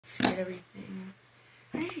everything.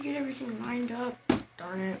 I need to get everything lined up.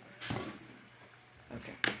 Darn it.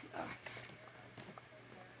 Okay.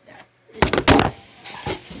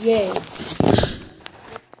 Yay.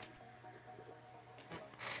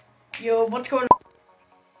 Yo, what's going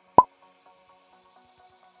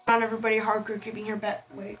on, everybody? HardcoreCubing here.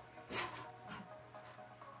 Wait.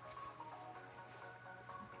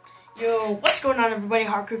 Yo, what's going on, everybody?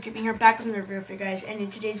 HardcoreCubing here, back with another video for you guys. And in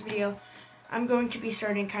today's video, I'm going to be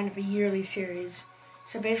starting kind of a yearly series.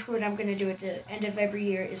 So basically what I'm going to do at the end of every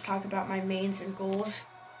year is talk about my mains and goals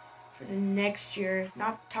for the next year.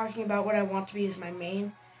 Not talking about what I want to be as my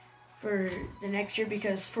main for the next year,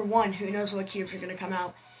 because for one, who knows what cubes are going to come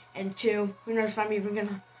out, and two, who knows if I'm even going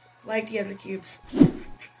to like the other cubes.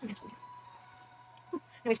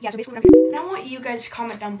 Anyways, yeah, so basically and I want you guys to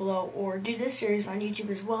comment down below, or do this series on YouTube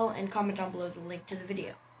as well, and comment down below the link to the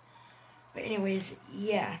video. But anyways,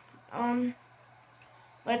 yeah,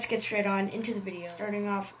 let's get straight on into the video. Starting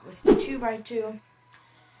off with 2x2.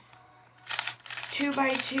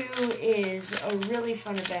 2x2 is a really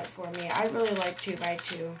fun event for me. I really like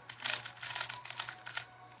 2x2.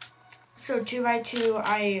 So 2x2,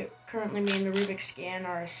 I currently main the Rubik's GAN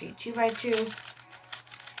RSC 2x2.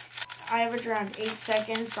 I average around 8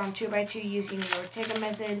 seconds on 2x2 using the Ortega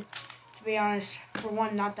method. To be honest, for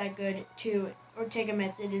one, not that good. Two, Ortega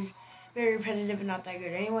method is very repetitive and not that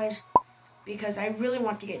good anyways, because I really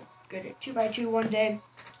want to get good at 2x2 one day.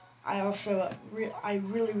 I also, I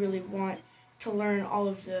really want to learn all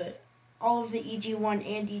of the EG1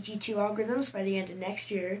 and EG2 algorithms by the end of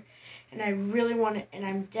next year. And I really want to, and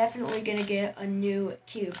I'm definitely going to get a new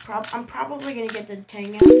cube. I'm probably going to get the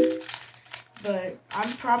Tengen, but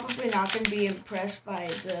I'm probably not going to be impressed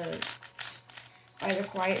by the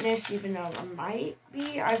quietness, even though I might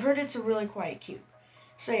be. I've heard it's a really quiet cube.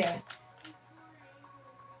 So yeah,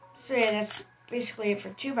 that's basically it for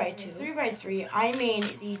 2x2. 3x3, I main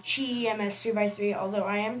the QiYi MS 3x3, although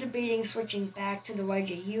I am debating switching back to the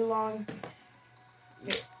YJ Meilong.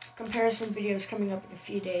 Comparison videos coming up in a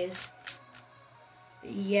few days.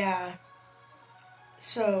 Yeah,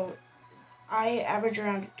 so I average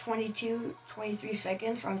around 22-23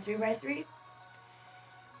 seconds on 3x3.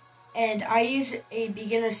 And I use a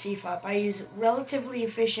beginner CFOP. I use relatively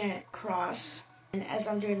efficient cross. And as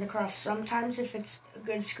I'm doing the cross, sometimes if it's a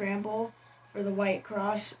good scramble for the white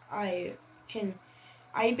cross, I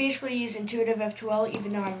basically use intuitive F2L,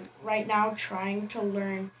 even though I'm right now trying to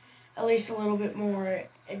learn at least a little bit more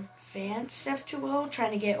advanced F2L,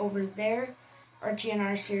 trying to get over their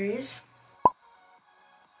RTNR series.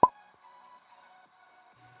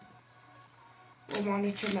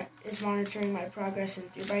 Is monitoring my progress in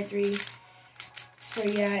 3x3. So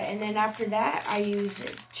yeah, and then after that, I use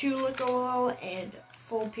 2 lick OL and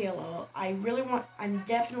full PLL. I'm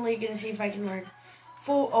definitely going to see if I can learn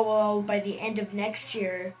full OL by the end of next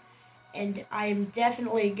year, and I'm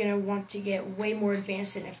definitely going to want to get way more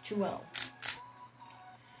advanced in F2L.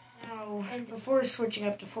 Now, and before switching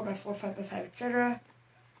up to 4x4, 5x5, etc.,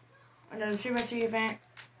 another 3x3 event,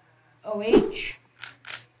 OH.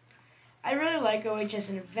 I really like OH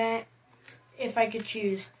as an event. If I could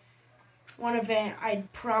choose one event,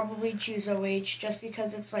 I'd probably choose OH, just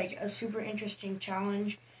because it's like a super interesting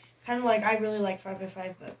challenge. Kind of like, I really like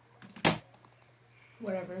 5x5, but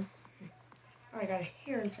whatever. Oh, I got a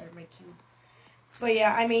hair inside of my cube. But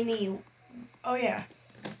yeah, I mean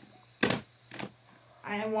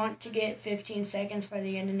I want to get 15 seconds by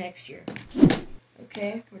the end of next year.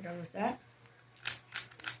 Okay, we're done with that.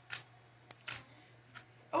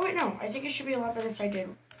 Oh wait, no, I think it should be a lot better if I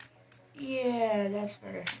did. Yeah, that's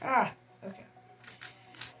better. Okay.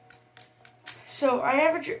 So I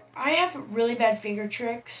have really bad finger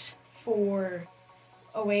tricks for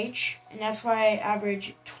OH, and that's why I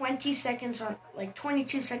average 22 seconds on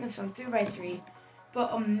 3x3,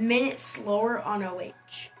 but a minute slower on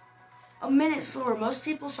OH. A minute slower. Most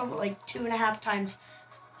people solve it like 2.5 times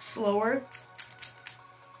slower.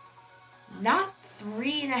 Not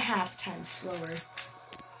 3.5 times slower.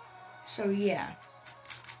 So yeah,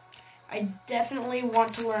 I definitely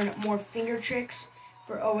want to learn more finger tricks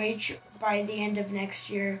for OH by the end of next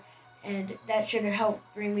year, and that should help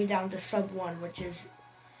bring me down to sub 1, which is,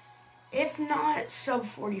 if not, sub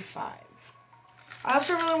 45. I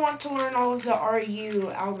also really want to learn all of the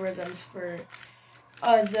RU algorithms for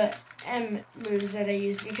the M moves that I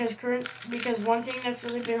use, because one thing that's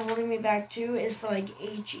really been holding me back too is for like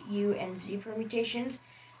H, U, and Z permutations.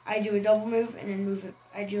 I do a double move and then move it.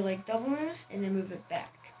 I do like double moves and then move it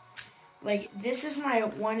back. Like, this is my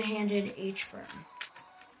one-handed H perm.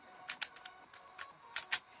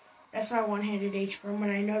 That's my one-handed H perm. When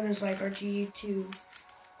I know there's like RTU2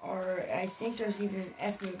 or I think there's even an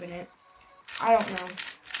F move in it. I don't know.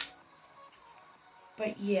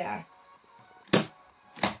 But yeah.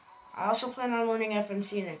 I also plan on learning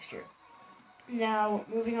FMC next year. Now,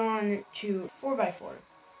 moving on to 4x4.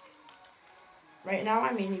 Right now,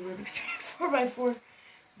 I'm mainly Rubik's 4x4.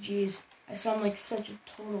 Jeez, I sound like such a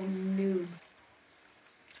total noob.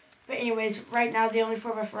 But anyways, right now, the only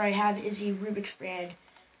 4x4 I have is a Rubik's brand.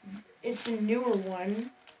 It's the newer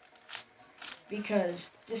one, because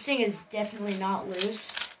this thing is definitely not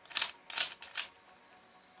loose.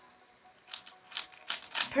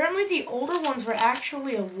 Apparently, the older ones were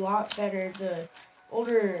actually a lot better. The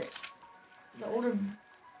older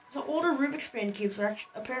Rubik's brand cubes were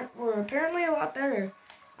apparently a lot better.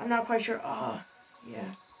 I'm not quite sure. Oh,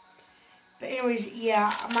 yeah. But anyways,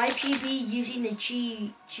 yeah, my PB using the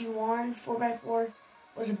QiYi 4x4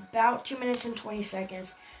 was about 2 minutes and 20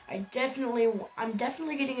 seconds. I'm definitely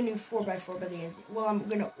getting a new 4x4 by the end. Well, I'm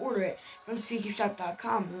gonna order it from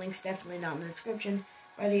SpeakyShop.com. The link's definitely not in the description.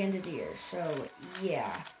 By the end of the year. So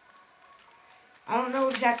yeah, I don't know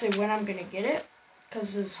exactly when I'm gonna get it,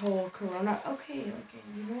 because this whole corona. Okay,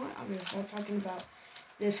 you know what, I'm gonna start talking about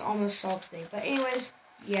this almost solved thing. But anyways,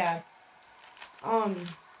 yeah,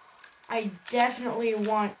 I definitely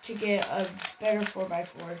want to get a better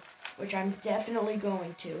 4x4, which I'm definitely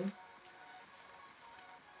going to.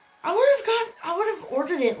 I would have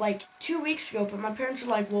ordered it like 2 weeks ago, but my parents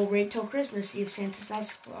were like, "Well, wait till Christmas, see if Santa's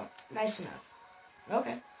nice enough."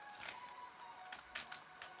 Okay.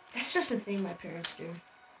 That's just a thing my parents do.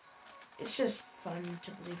 It's just fun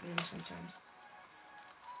to believe in them sometimes.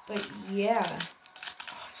 But yeah.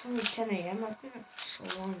 Oh, it's only 10 a.m. I've been up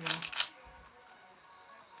for so long now.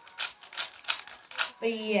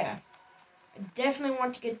 But yeah. I definitely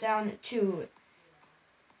want to get down to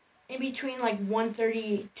in between like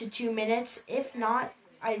 1:30 to 2 minutes. If not,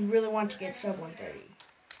 I really want to get sub 1:30.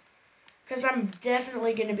 Because I'm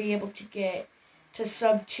definitely going to be able to get to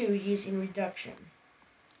sub 2 using reduction.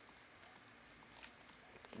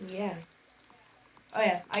 Yeah. Oh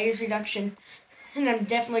yeah, I use reduction, and I'm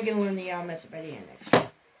definitely going to learn the YAO method by the end next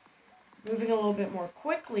year. Moving a little bit more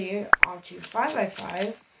quickly onto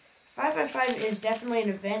 5x5. 5x5 is definitely an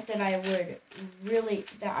event that I would really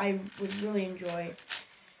enjoy.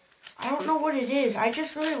 I don't know what it is. I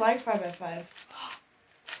just really like 5x5.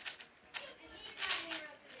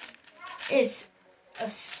 It's a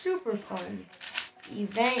super fun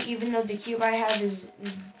event, even though the cube I have is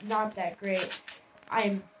not that great.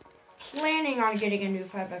 I'm planning on getting a new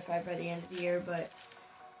 5x5 by the end of the year, but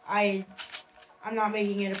I'm not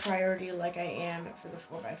making it a priority like I am for the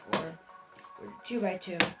 4x4 or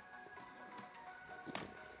 2x2.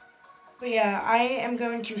 But yeah, I am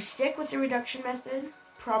going to stick with the reduction method.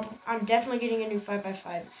 I'm definitely getting a new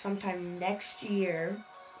 5x5 sometime next year.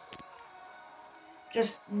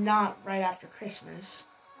 Just not right after Christmas.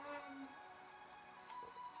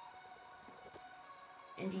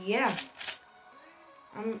 And yeah.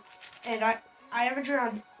 And I average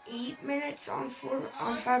around 8 minutes on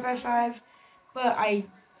 5x5,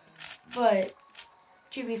 but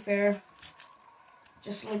to be fair,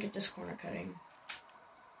 just look at this corner cutting.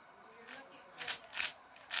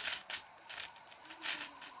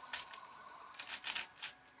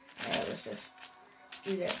 Alright, let's just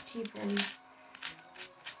do that T-perm.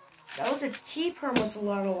 That was a T-perm with a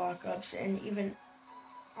lot of lockups, and even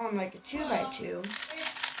on like a 2x2.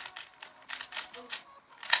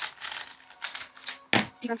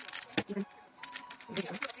 Okay,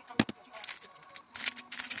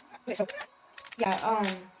 so yeah, oh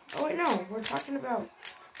wait, no, we're talking about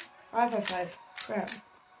 5x5. Crap.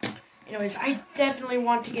 Anyways, I definitely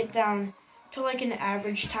want to get down to like an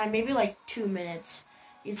average time, maybe like 2 minutes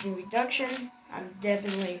using reduction. I'm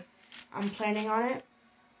planning on it.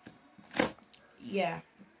 Yeah.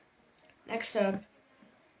 Next up.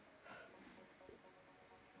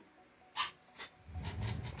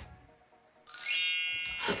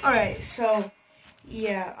 Alright, so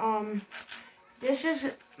yeah, this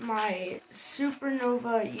is my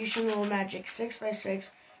Supernova YuXin Little Magic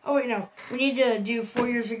 6x6. Oh wait, no, we need to do 4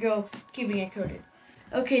 years ago, keeping it coded.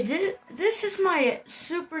 Okay, this is my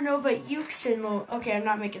Supernova YuXin Little. Okay, I'm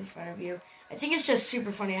not making fun of you. I think it's just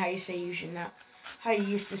super funny how you say YuXin that, how you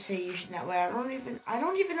used to say YuXin that way. I don't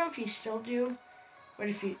even know if you still do, but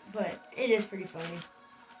it is pretty funny.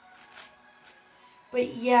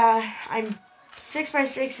 But yeah,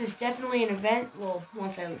 6x6 is definitely an event. Well,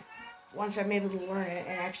 once I'm able to learn it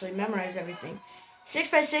and actually memorize everything,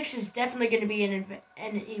 6x6 is definitely going to be an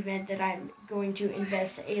event that I'm going to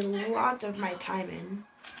invest a lot of my time in.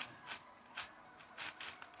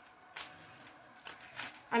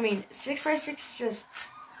 I mean, 6x6 is just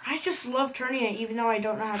I just love turning it even though I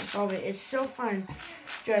don't know how to solve it. It's so fun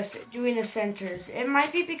just doing the centers. It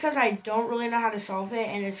might be because I don't really know how to solve it,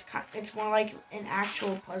 and it's more like an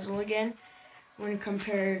actual puzzle again when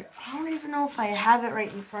compared. I don't even know if I have it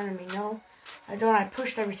right in front of me. No, I don't. I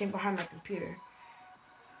pushed everything behind my computer.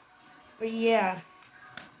 But yeah,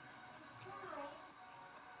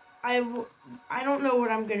 I don't know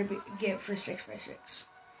what I'm going to get for 6x6.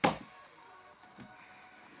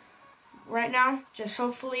 Right now, just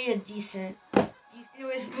hopefully a decent.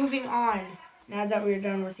 Anyways, moving on. Now that we're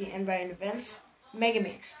done with the end by end events,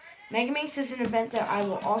 Megaminx. Megaminx is an event that I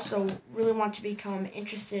will also really want to become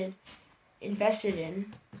invested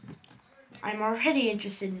in. I'm already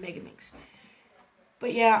interested in Megaminx.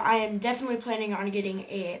 But yeah, I am definitely planning on getting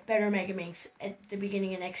a better Megaminx at the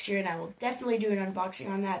beginning of next year, and I will definitely do an unboxing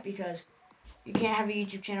on that because you can't have a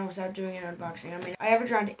YouTube channel without doing an unboxing. I mean, I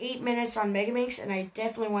average around 8 minutes on Megaminx, and I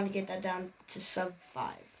definitely want to get that down to sub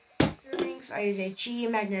 5. Pyraminx, I use a QiYi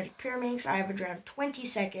Magnetic Pyraminx. I average around 20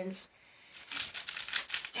 seconds.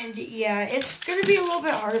 And yeah, it's going to be a little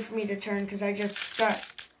bit harder for me to turn because I just got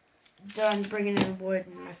done bringing in wood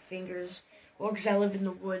and my fingers. Well, because I live in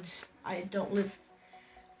the woods. I don't live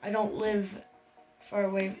far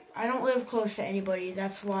away. I don't live close to anybody.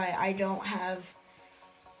 That's why I've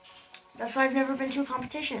never been to a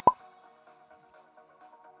competition.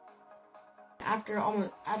 After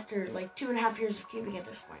like 2.5 years of cubing at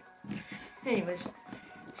this point. Anyways,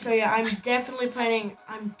 so yeah, I'm definitely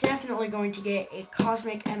going to get a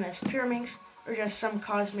Cosmic MS Pyraminx, or just some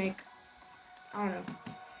Cosmic, I don't know.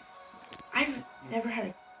 I've never had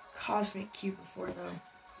a Cosmic cube before though.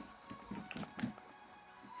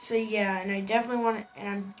 So yeah, and I'm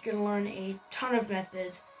gonna learn a ton of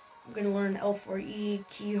methods. I'm gonna learn L4E,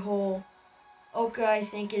 keyhole, Oka, I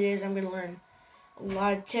think it is. I'm gonna learn a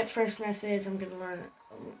lot of tip first methods. I'm gonna learn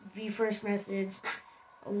V first methods,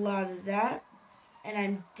 a lot of that, and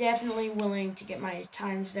I'm definitely willing to get my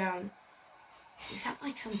times down. Is that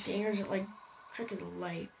like some dingers that like tricking the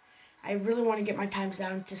light? I really want to get my times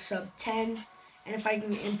down to sub 10, and if I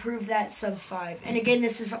can improve that, sub 5. And again,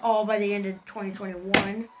 this is all by the end of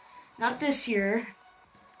 2021, not this year.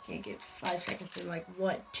 Can't get 5 seconds in like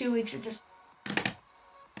what, 2 weeks?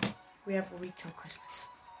 We have a week till Christmas.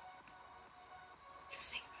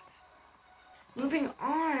 Just think about that. Moving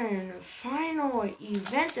on, final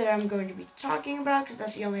event that I'm going to be talking about, because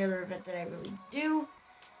that's the only other event that I really do.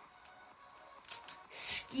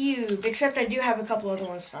 Skewb, except I do have a couple other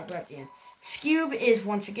ones to talk about at the end. Skewb is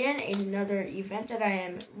once again another event that I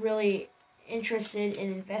am really interested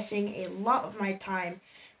in investing a lot of my time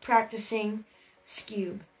practicing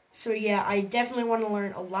Skewb. So yeah, I definitely want to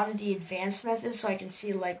learn a lot of the advanced methods so I can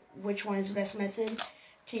see like which one is the best method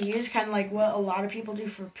to use, kind of like what a lot of people do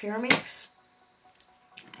for Pyraminx.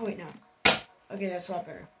 Oh wait, no. Okay, that's a lot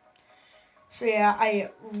better. So yeah, I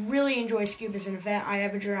really enjoy Skewb as an event. I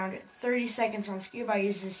average around 30 seconds on Skewb. I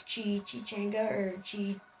use this ChiCheng.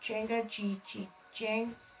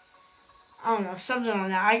 I don't know, something on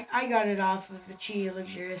that. I got it off of the Chi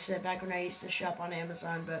Luxurious set back when I used to shop on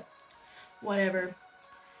Amazon, but whatever.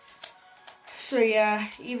 So yeah,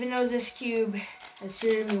 even though this cube has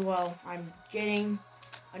suited me well, I'm getting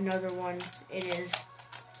another one. It's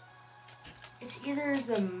either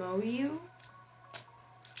the Moyu.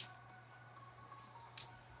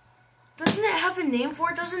 Doesn't it have a name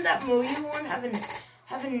for it? Doesn't that Moyu one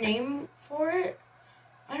have a name for it?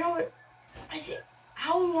 I know it. I think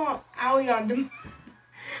Aoyan.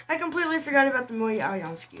 I completely forgot about the Moyu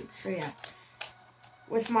Aoyan Skewb. So yeah,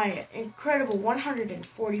 with my incredible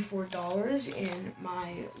 $144 in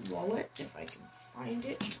my wallet, if I can find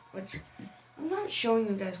it, which I'm not showing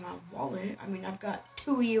you guys my wallet. I mean, I've got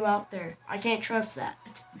 2 of you out there. I can't trust that.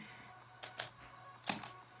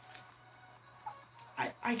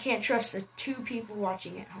 I can't trust the 2 people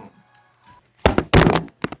watching at home.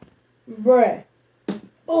 Bruh.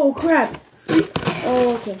 Oh, crap.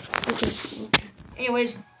 Oh, okay.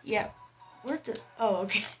 Anyways, yeah.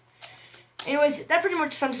 Okay. Anyways, that pretty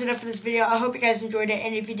much sums it up for this video. I hope you guys enjoyed it,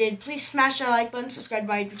 and if you did, please smash that like button, subscribe to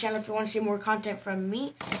my YouTube channel if you want to see more content from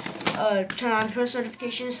me. Turn on post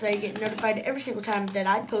notifications so that you get notified every single time that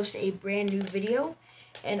I post a brand new video,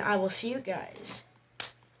 and I will see you guys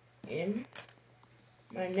in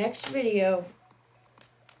my next video.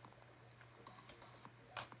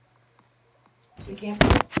 You can't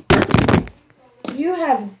find. You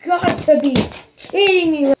have got to be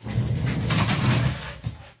kidding me.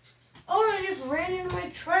 Oh, I just ran into my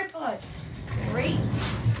tripod. Great.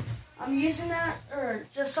 I'm using that, or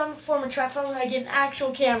just some form of tripod when I get an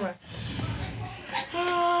actual camera.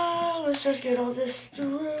 Let's just get all this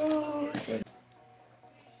through.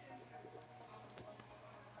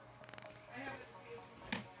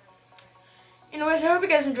 Anyways, I hope you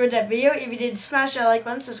guys enjoyed that video. If you did, smash that like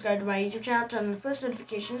button, subscribe to my YouTube channel, turn on the post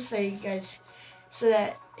notifications so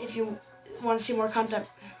that if you want to see more content.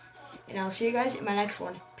 And I'll see you guys in my next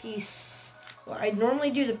one. Peace. Well, I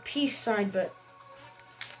normally do the peace sign, but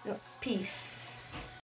no, peace.